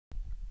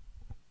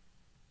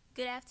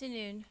Good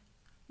afternoon.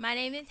 My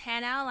name is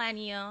Hannah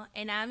Olaniyan,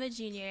 and I'm a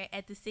junior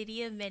at the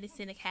City of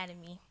Medicine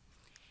Academy.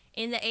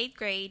 In the 8th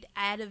grade,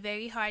 I had a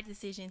very hard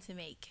decision to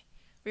make.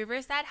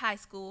 Riverside High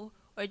School,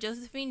 or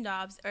Josephine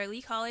Dobbs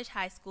Early College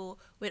High School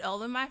with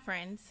all of my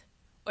friends,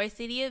 or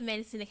City of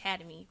Medicine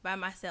Academy by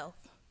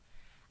myself.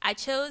 I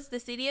chose the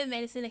City of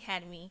Medicine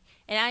Academy,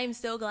 and I am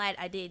so glad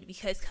I did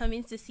because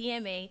coming to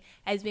CMA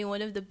has been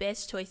one of the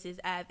best choices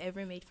I have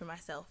ever made for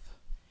myself.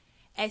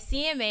 At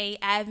CMA,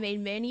 I have made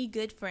many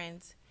good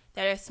friends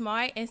that are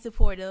smart and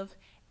supportive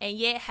and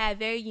yet have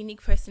very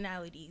unique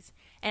personalities,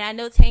 and I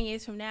know 10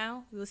 years from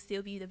now, we will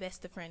still be the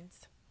best of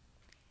friends.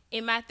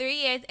 In my 3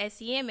 years at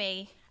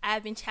CMA, I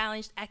have been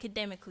challenged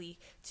academically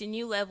to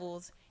new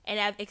levels,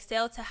 and I have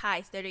excelled to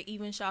heights that are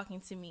even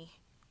shocking to me.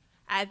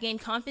 I have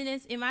gained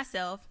confidence in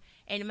myself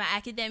and in my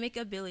academic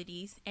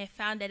abilities and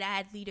found that I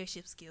had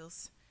leadership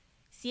skills.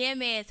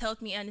 CMA has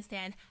helped me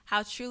understand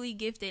how truly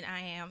gifted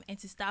I am and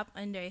to stop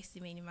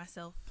underestimating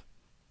myself.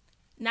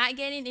 Not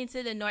getting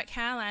into the North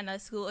Carolina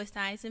School of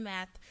Science and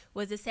Math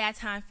was a sad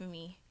time for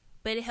me,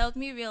 but it helped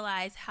me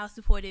realize how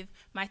supportive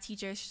my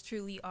teachers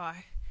truly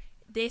are.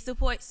 They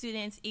support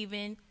students,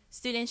 even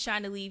students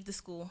trying to leave the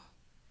school.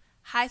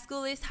 High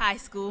school is high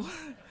school.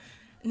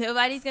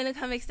 Nobody's going to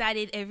come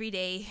excited every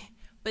day,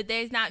 but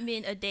there's not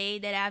been a day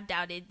that I've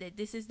doubted that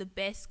this is the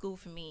best school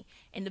for me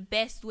and the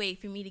best way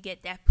for me to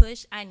get that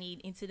push I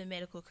need into the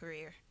medical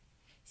career.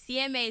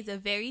 CMA is a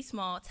very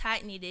small,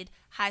 tight-knitted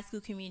high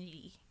school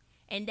community,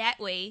 and that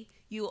way,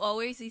 you will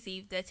always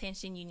receive the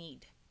attention you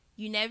need.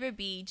 You never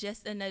be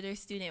just another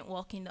student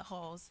walking the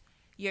halls.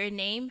 You're a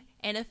name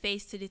and a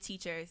face to the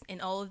teachers,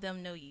 and all of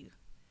them know you.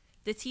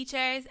 The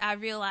teachers, I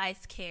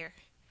realized, care.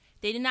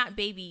 They do not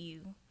baby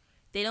you.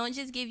 They don't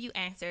just give you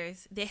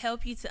answers. They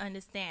help you to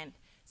understand.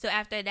 So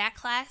after that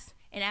class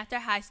and after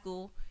high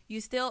school,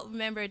 you still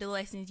remember the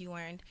lessons you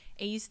learned,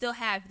 and you still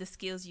have the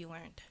skills you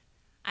learned.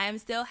 I am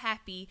still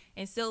happy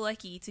and still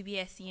lucky to be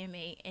at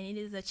CMA, and it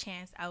is a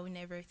chance I will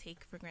never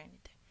take for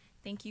granted.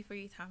 Thank you for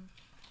your time.